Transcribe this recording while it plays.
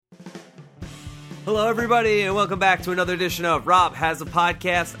Hello, everybody, and welcome back to another edition of Rob Has a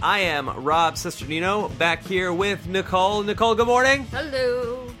Podcast. I am Rob Sesternino, back here with Nicole. Nicole, good morning.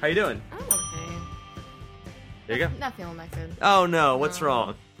 Hello. How you doing? I'm okay. There you go. Not feeling that good. Oh, no. What's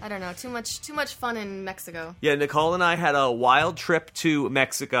wrong? I don't know. Too much fun in Mexico. Yeah, Nicole and I had a wild trip to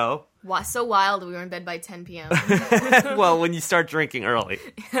Mexico. So wild, we were in bed by 10 p.m. Well, when you start drinking early.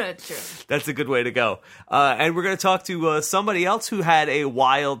 True. That's a good way to go. And we're going to talk to somebody else who had a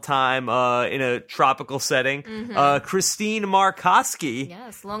wild time in a tropical setting. Christine Markoski.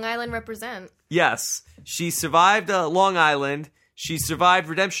 Yes, Long Island represent. Yes. She survived Long Island. She survived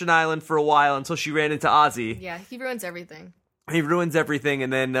Redemption Island for a while until she ran into Ozzy. Yeah, he ruins everything. He ruins everything,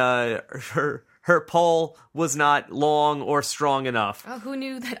 and then her pole was not long or strong enough. Oh, who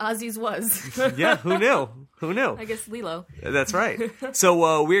knew that Ozzy's was? Yeah, who knew? Who knew? I guess Lilo. That's right.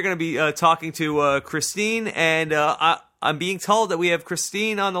 So we're going to be talking to Christine, and I'm being told that we have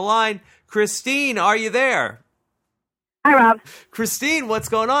Christine on the line. Christine, are you there? Hi, Rob. Christine, what's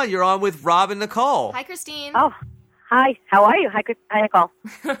going on? You're on with Rob and Nicole. Hi, Christine. Oh, hi. How are you? Hi, Nicole.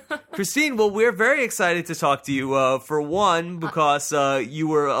 Christine, well, we're very excited to talk to you, for one, because you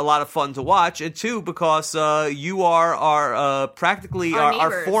were a lot of fun to watch, and two, because you are our practically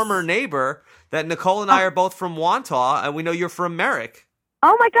our former neighbor, that Nicole and I are both from Wantagh, and we know you're from Merrick.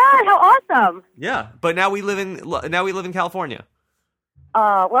 Oh, my God. How awesome. Yeah, but now we live in California.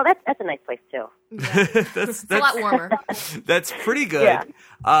 Well, that's a nice place, too. Yeah. That's a lot warmer. That's pretty good. Yeah.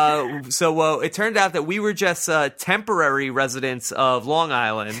 So it turned out that we were just temporary residents of Long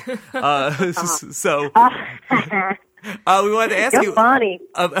Island. So we wanted to ask You're you funny.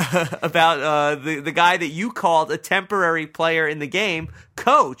 about the guy that you called a temporary player in the game,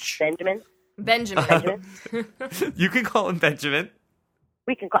 Coach. Benjamin. Benjamin. You can call him Benjamin.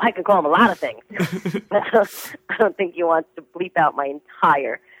 I can call him a lot of things. But I don't think you want to bleep out my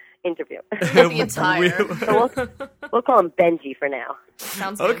entire interview. The entire. So we'll call him Benji for now.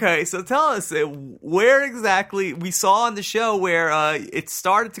 Sounds good. Okay, so tell us where exactly we saw on the show where it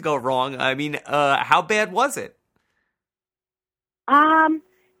started to go wrong. I mean, how bad was it?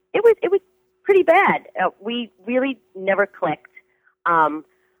 It was pretty bad. We really never clicked. And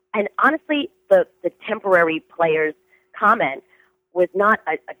honestly, the temporary players comment was not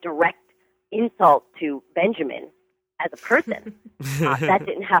a direct insult to Benjamin as a person. That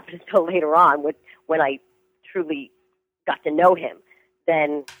didn't happen until later on when I truly got to know him.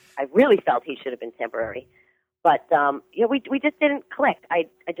 Then I really felt he should have been temporary. But, we just didn't click. I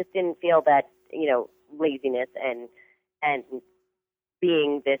just didn't feel that, laziness and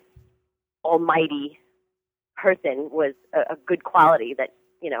being this almighty person was a good quality that,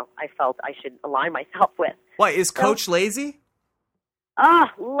 I felt I should align myself with. Why, is Coach lazy? Oh,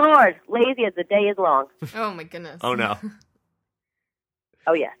 Lord, lazy as the day is long. Oh, my goodness. Oh, no.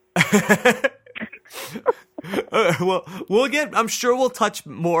 Oh, yeah. Well, I'm sure we'll touch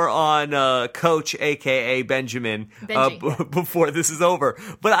more on Coach, a.k.a. Benjamin, before this is over.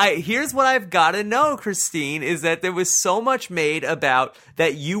 But here's what I've got to know, Christine, is that there was so much made about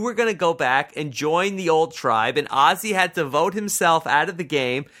that you were going to go back and join the old tribe, and Ozzy had to vote himself out of the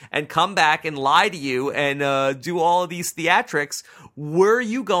game and come back and lie to you and do all of these theatrics. Were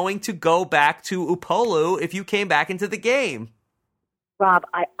you going to go back to Upolu if you came back into the game? Rob,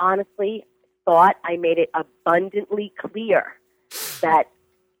 I honestly thought I made it abundantly clear that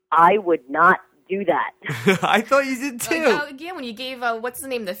I would not do that. I thought you did too. Yeah, when you gave, what's the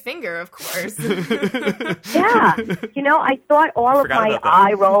name, the finger, of course. Yeah. I thought all of my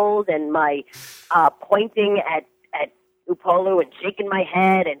eye rolls and my pointing at Upolu and shaking my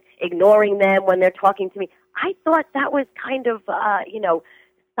head and ignoring them when they're talking to me, I thought that was kind of,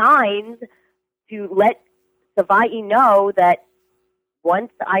 signs to let Savai know that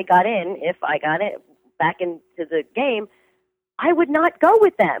once I got in, if I got it back into the game, I would not go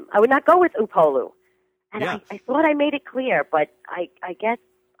with them. I would not go with Upolu. And yeah. I thought I made it clear, but I guess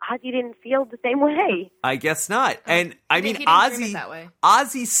Ozzy didn't feel the same way. I guess not. And I mean,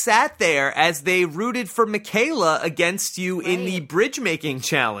 Ozzy sat there as they rooted for Michaela against you in the bridge making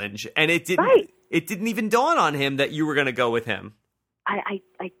challenge, and it didn't even dawn on him that you were going to go with him.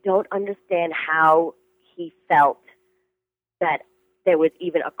 I don't understand how he felt that there was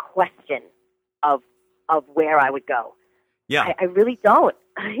even a question of where I would go. Yeah. I really don't.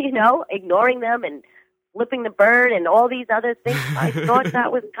 Ignoring them and flipping the bird and all these other things. I thought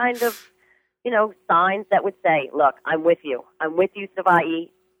that was kind of, signs that would say, look, I'm with you. I'm with you, Savai.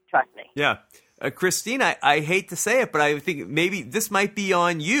 Trust me. Yeah. Christine, I hate to say it, but I think maybe this might be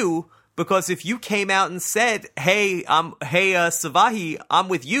on you, because if you came out and said, hey, Savahi, I'm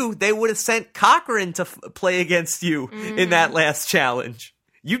with you, they would have sent Cochran to play against you in that last challenge.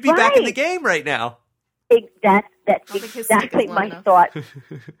 You'd be back in the game right now. That's think his exactly stick is long my enough. thought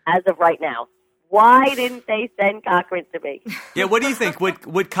as of right now. Why didn't they send Cochran to me? Yeah, what do you think?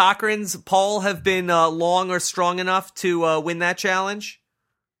 Would Cochran's pole have been long or strong enough to win that challenge?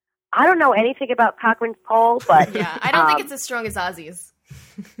 I don't know anything about Cochran's pole, but Yeah, I don't think it's as strong as Ozzy's.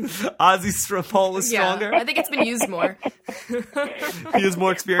 Ozzy's pole was stronger? Yeah, I think it's been used more. He has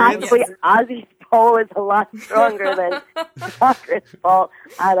more experience? possibly Ozzy's pole is a lot stronger than Cochran's pole.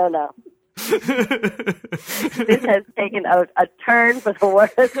 I don't know. This has taken a turn for the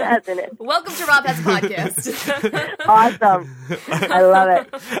worse, hasn't it? Welcome to Rob Has Podcast. Awesome. I love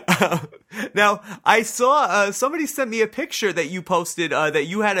it. Now, I saw somebody sent me a picture that you posted that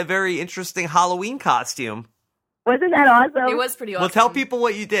you had a very interesting Halloween costume. Wasn't that awesome? It was pretty awesome. Well, tell people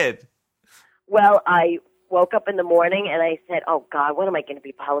what you did. Well, I woke up in the morning and I said, "Oh God, what am I going to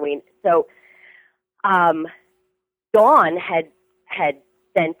be for Halloween?" So, Dawn had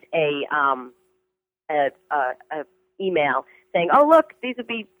sent a email saying, "Oh, look, these would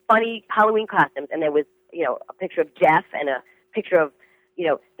be funny Halloween costumes," and there was, a picture of Jeff and a picture of,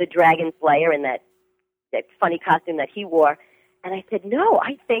 the Dragon Slayer in that funny costume that he wore, and I said, "No,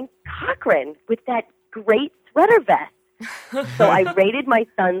 I think Cochran with that great sweater vest." So I raided my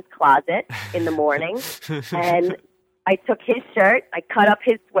son's closet in the morning, and I took his shirt, I cut up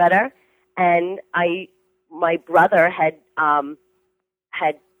his sweater, and my brother had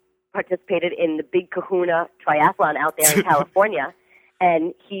participated in the Big Kahuna triathlon out there in California,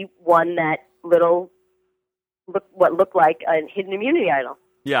 and he won that what looked like a hidden immunity idol.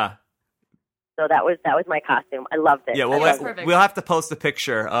 Yeah. So that was my costume. I loved it. Yeah, well, perfect. we'll have to post a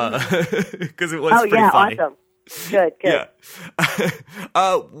picture because it was pretty funny. Awesome. Good. Yeah.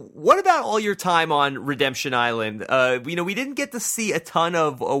 What about all your time on Redemption Island? We didn't get to see a ton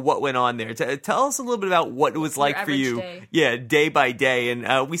of what went on there. Tell us a little bit about what it was like for you. Day. Yeah, day by day.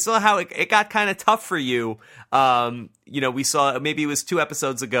 And we saw how it got kind of tough for you. We saw maybe it was 2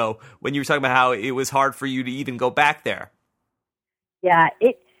 episodes ago when you were talking about how it was hard for you to even go back there. Yeah,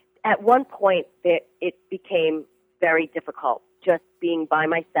 at one point it became very difficult just being by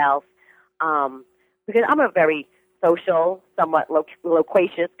myself. Because I'm a very social, somewhat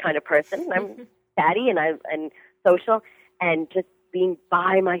loquacious kind of person. I'm chatty and social, and just being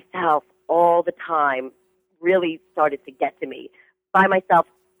by myself all the time really started to get to me. By myself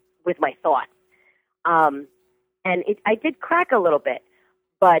with my thoughts, and I did crack a little bit,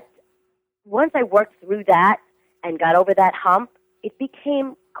 but once I worked through that and got over that hump, it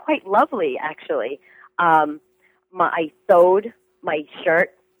became quite lovely. Actually, I sewed my shirt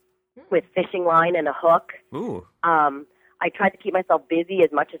with fishing line and a hook. Ooh. I tried to keep myself busy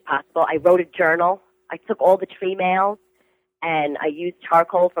as much as possible. I wrote a journal. I took all the tree mails and I used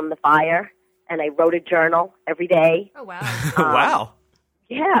charcoal from the fire and I wrote a journal every day. Oh, wow. Wow.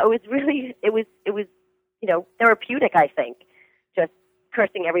 Yeah, it was therapeutic, I think. Just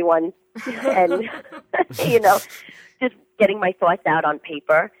cursing everyone and, just getting my thoughts out on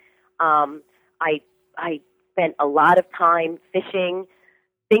paper. I spent a lot of time fishing,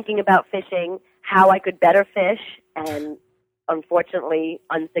 thinking about fishing, how I could better fish, and unfortunately,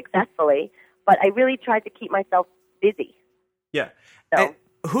 unsuccessfully. But I really tried to keep myself busy. Yeah. So, And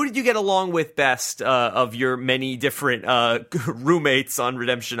who did you get along with best of your many different roommates on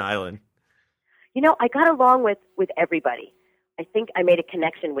Redemption Island? I got along with everybody. I think I made a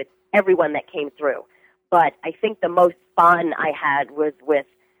connection with everyone that came through. But I think the most fun I had was with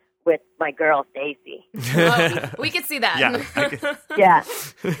my girl, Stacy. Well, we could see that. Yeah. Yeah,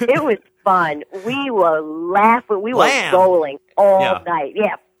 it was fun. We were laughing. We were Lamb. rolling all night.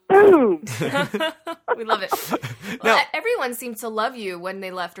 Yeah, boom. We love it. Now- Well, everyone seemed to love you when they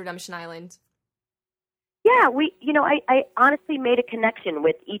left Redemption Island. Yeah, I honestly made a connection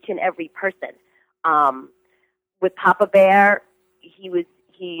with each and every person. With Papa Bear, he's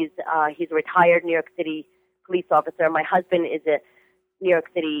a retired New York City police officer. My husband is a New York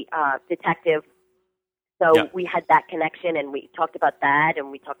City detective. So we had that connection, and we talked about that, and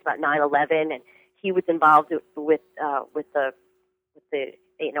we talked about 9/11, and he was involved with the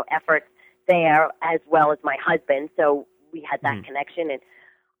effort there as well as my husband. So we had that connection, and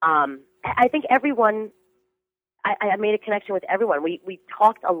I think everyone. I made a connection with everyone. We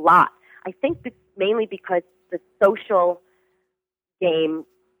talked a lot. I think mainly because the social game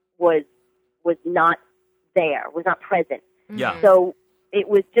was not there, was not present. Yeah. So it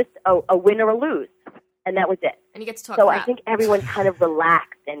was just a win or a lose, and that was it. And you get to talk So crap. I think everyone kind of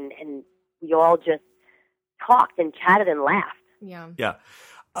relaxed, and we all just talked and chatted and laughed. Yeah. Yeah.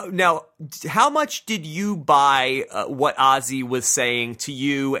 Now, how much did you buy what Ozzy was saying to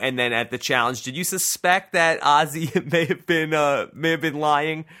you, and then at the challenge, did you suspect that Ozzy may have been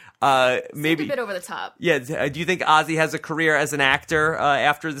lying? Maybe a bit over the top. Yeah. Do you think Ozzy has a career as an actor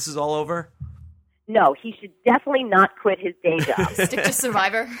after this is all over? No, he should definitely not quit his day job. Stick to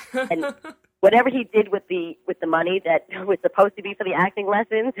Survivor. And whatever he did with the money that was supposed to be for the acting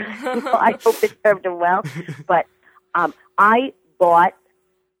lessons, I hope it served him well. But I bought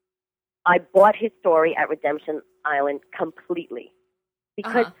his story at Redemption Island completely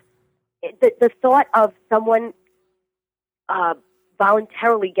because the thought of someone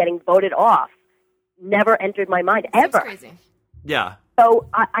voluntarily getting voted off never entered my mind ever. Seems crazy. Yeah. So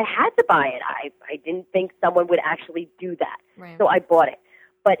I had to buy it. I didn't think someone would actually do that. Right. So I bought it.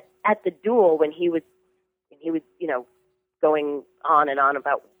 But at the duel, when he was going on and on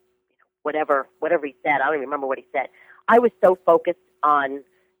about whatever he said, I don't even remember what he said. I was so focused on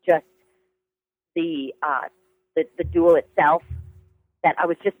just the duel itself that I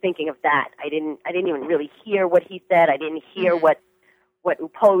was just thinking of that. I didn't even really hear what he said. I didn't hear what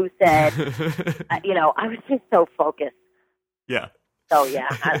Upo said. I was just so focused. Yeah. So yeah,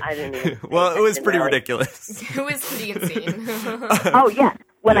 I didn't even. Well, it was pretty ridiculous. It was pretty insane. Oh yeah.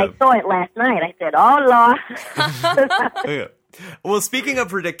 When I saw it last night, I said, "Oh Lord." Yeah. Well, speaking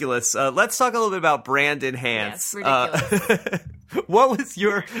of ridiculous, let's talk a little bit about Brandon Hance. Yes, ridiculous. What was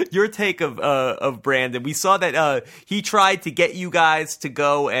your take of Brandon? We saw that he tried to get you guys to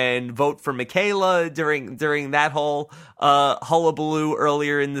go and vote for Michaela during that whole hullabaloo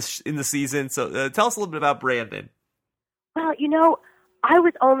earlier in the season. So tell us a little bit about Brandon. Well, I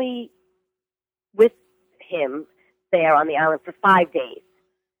was only with him there on the island for 5 days,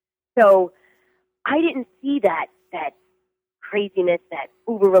 so I didn't see that craziness, that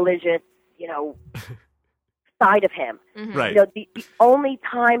uber religious, side of him. Mm-hmm. Right. The only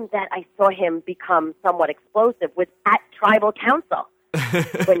time that I saw him become somewhat explosive was at tribal council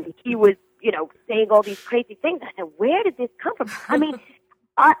when he was, saying all these crazy things. I said, where did this come from? I mean,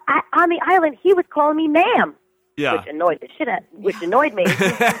 on the island, he was calling me ma'am, Yeah. which annoyed me.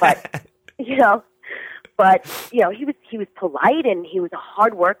 But he was polite and he was a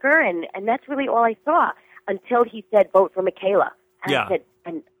hard worker, and that's really all I saw until he said vote for Michaela. And Yeah. I said,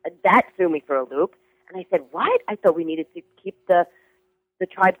 and that threw me for a loop. And I said, what? I thought we needed to keep the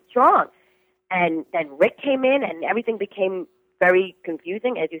tribe strong. And then Rick came in, and everything became very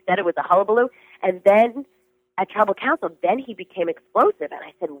confusing. As you said, it was a hullabaloo. And then at tribal council, then he became explosive. And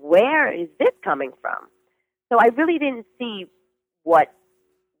I said, where is this coming from? So I really didn't see what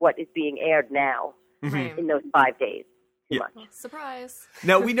is being aired now Right. in those 5 days too much. Well, surprise.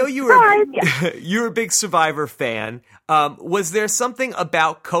 Now, we know you were you're a big Survivor fan. Was there something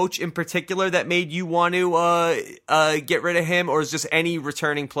about Coach in particular that made you want to get rid of him, or is just any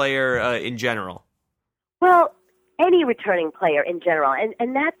returning player in general? Well, any returning player in general, and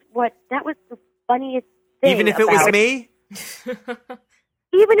that was the funniest thing. Even if it was me?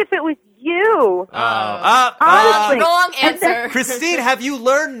 Even if it was you. Honestly. Wrong answer. Christine, have you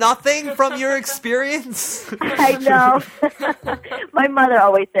learned nothing from your experience? I know. My mother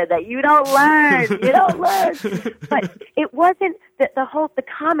always said that. You don't learn. But it wasn't, the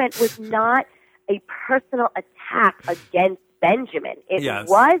comment was not a personal attack against Benjamin. It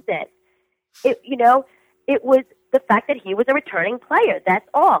wasn't. It was the fact that he was a returning player. That's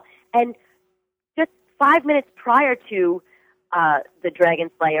all. And just 5 minutes prior to the Dragon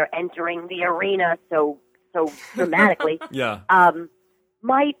Slayer entering the arena so dramatically,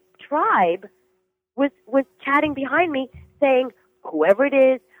 my tribe was chatting behind me saying, whoever it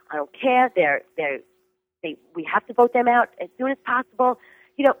is, I don't care, we have to vote them out as soon as possible.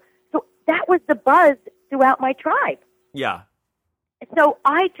 So that was the buzz throughout my tribe. Yeah. So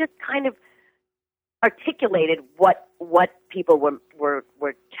I just kind of articulated what people were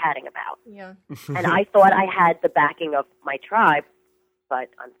chatting about. Yeah. And I thought I had the backing of my tribe, but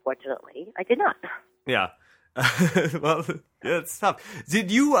unfortunately, I did not. Yeah. Well, it's tough.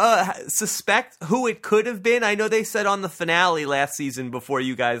 Did you suspect who it could have been? I know they said on the finale last season before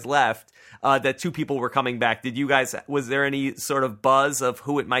you guys left that two people were coming back. Was there any sort of buzz of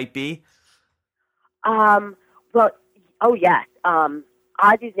who it might be? Well, oh yes.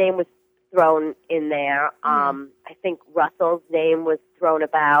 Ozzy's name was thrown in there. I think Russell's name was thrown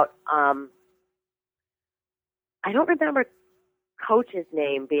about. I don't remember Coach's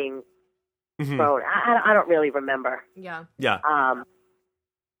name being thrown. I don't really remember. Yeah. Yeah.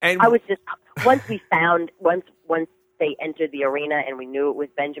 And I was just once they entered the arena and we knew it was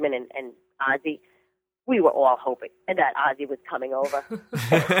Benjamin and Ozzy, we were all hoping that Ozzy was coming over.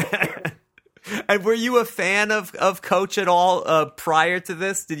 And were you a fan of Coach at all prior to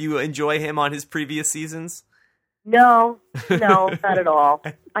this? Did you enjoy him on his previous seasons? No, not at all.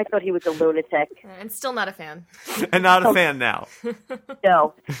 I thought he was a lunatic. And still not a fan. And not a fan now.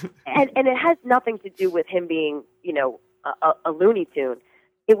 No. And it has nothing to do with him being, a Looney Tune.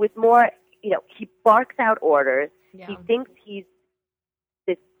 It was more, he barks out orders. Yeah. He thinks he's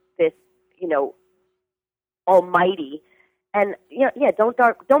this, almighty. And,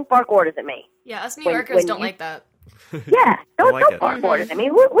 don't bark orders at me. Yeah, us New Yorkers don't like that. Yeah, don't like bark orders at me.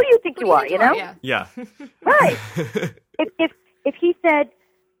 Who do you think you are, Yeah. Right. If he said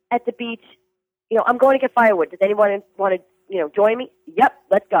at the beach, I'm going to get firewood. Does anyone want to, join me? Yep,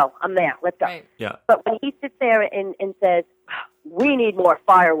 let's go. I'm there. Let's go. Right. Yeah. But when he sits there and says, we need more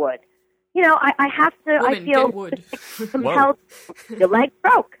firewood, I have to, Woman, I feel get wood. compelled. Your leg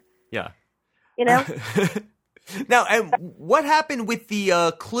broke, Yeah. Now, and what happened with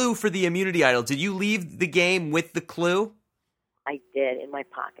the clue for the immunity idol? Did you leave the game with the clue? I did, in my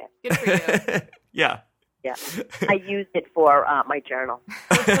pocket. Good for you. Yeah. Yeah. I used it for my journal.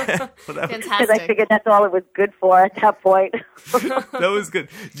 Because I Fantastic. figured that's all it was good for at that point. That was good.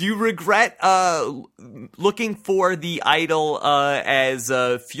 Do you regret looking for the idol as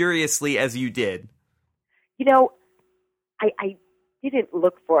furiously as you did? I didn't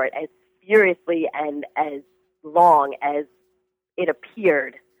look for it as furiously and as long as it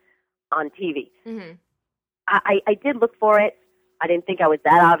appeared on TV. Mm-hmm. I did look for it. I didn't think I was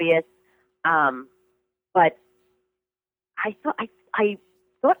that obvious. But I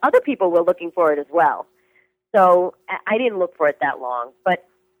thought other people were looking for it as well. So I didn't look for it that long. But,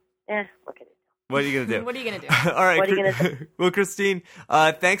 look at it. What are you going to do? What are you going to do? All right. What are you gonna do? Well, Christine,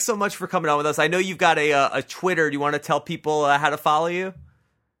 thanks so much for coming on with us. I know you've got a Twitter. Do you want to tell people how to follow you?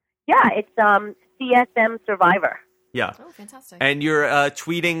 Yeah, it's CSM Survivor. Yeah. Oh, fantastic. And you're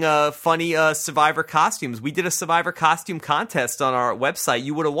tweeting funny Survivor costumes. We did a Survivor costume contest on our website.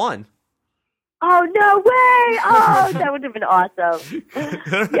 You would have won. Oh, no way! Oh, that would have been awesome.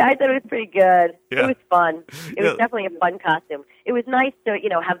 Yeah, I thought it was pretty good. Yeah. It was fun. It was Yeah. definitely a fun costume. It was nice to,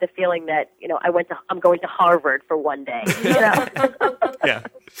 have the feeling that, I'm going to Harvard for one day. Yeah. All right.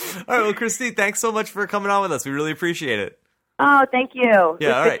 Well, Christine, thanks so much for coming on with us. We really appreciate it. Oh, thank you. Yeah, It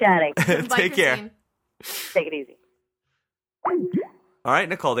was all good right. chatting. Bye, Take care. Christine. Take it easy. All right,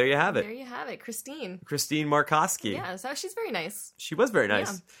 Nicole, there you have it. There you have it, Christine. Christine Markoski. Yeah, so she's very nice. She was very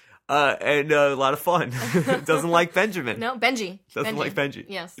nice. And a lot of fun. Doesn't like Benjamin. No, Benji. Doesn't like Benji.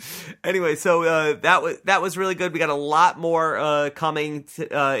 Yes. Anyway, so that was really good. We got a lot more coming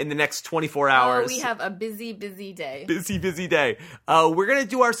in the next 24 hours. Oh, we have a busy, busy day. Busy day. We're going to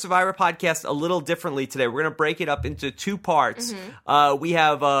do our Survivor podcast a little differently today. We're going to break it up into two parts. Mm-hmm. We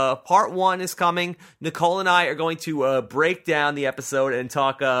have part one is coming. Nicole and I are going to break down the episode and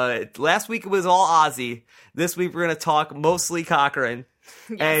talk. Last week it was all Ozzy. This week we're going to talk mostly Cochran.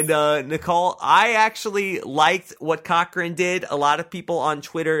 Yes. And Nicole, I actually liked what Cochran did. A lot of people on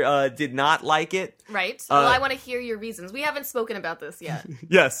Twitter did not like it. Right. Well, I want to hear your reasons. We haven't spoken about this yet.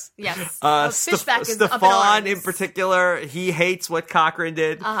 Yes. Yes. Fishback is up in Stefan arms. in particular, he hates what Cochran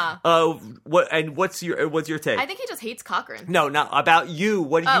did. What's your take? I think he just hates Cochran. No, not about you.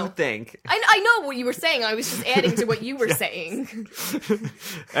 What do you think? I know what you were saying. I was just adding to what you were saying.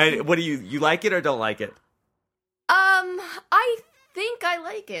 And what do you like it or don't like it? I think I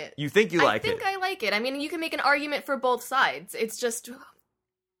like it. You think you like it? I think I like it. I mean, you can make an argument for both sides. It's just,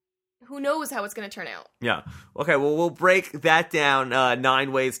 who knows how it's going to turn out. Yeah. Okay, well, we'll break that down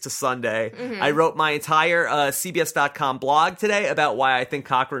 9 ways to Sunday. Mm-hmm. I wrote my entire CBS.com blog today about why I think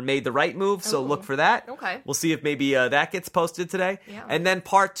Cochran made the right move, so look for that. Okay. We'll see if maybe that gets posted today. Yeah. And then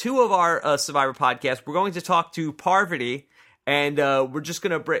part 2 of our Survivor podcast, we're going to talk to Parvati. And we're just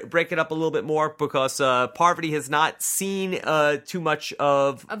going to break it up a little bit more because Parvati has not seen too much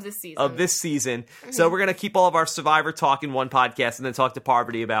of this season. Mm-hmm. So we're going to keep all of our Survivor talk in one podcast and then talk to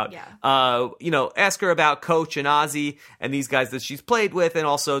Parvati about, ask her about Coach and Ozzy and these guys that she's played with, and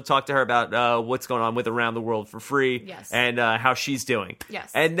also talk to her about what's going on with Around the World for Free and how she's doing.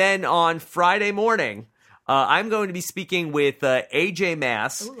 Yes. And then on Friday morning, I'm going to be speaking with AJ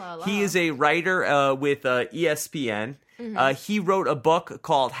Mass. Ooh la la. He is a writer with ESPN. Mm-hmm. He wrote a book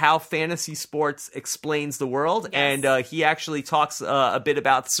called How Fantasy Sports Explains the World, and he actually talks a bit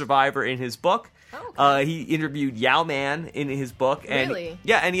about Survivor in his book. Oh, okay. He interviewed Yao Man in his book, and really?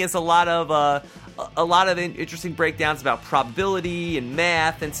 And he has a lot of interesting breakdowns about probability and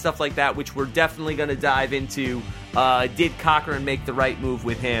math and stuff like that, which we're definitely going to dive into. Did Cochran make the right move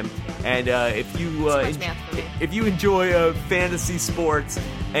with him? And if you enjoy fantasy sports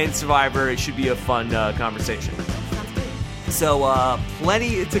and Survivor, it should be a fun conversation. Sounds good. So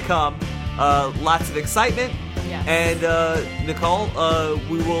plenty to come. lots of excitement. Yes. And Nicole,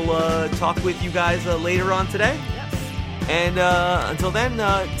 we will talk with you guys later on today. Yes. And until then,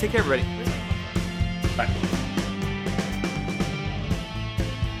 take care, everybody.